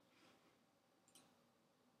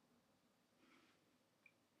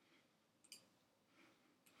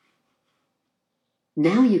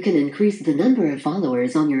Now you can increase the number of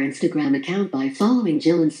followers on your Instagram account by following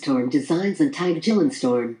Jillenstorm Designs and tag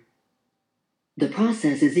Jillenstorm. The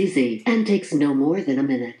process is easy and takes no more than a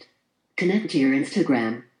minute. Connect to your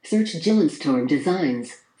Instagram, search Jillenstorm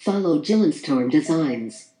Designs, follow Jillenstorm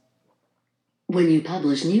Designs. When you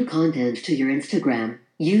publish new content to your Instagram,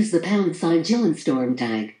 use the # Jillenstorm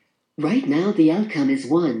tag. Right now the outcome is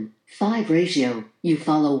 1:5 ratio. You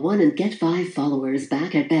follow one and get 5 followers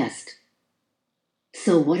back at best.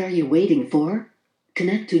 So what are you waiting for?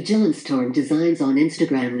 Connect to Jillenstorm Designs on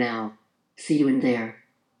Instagram now. See you in there.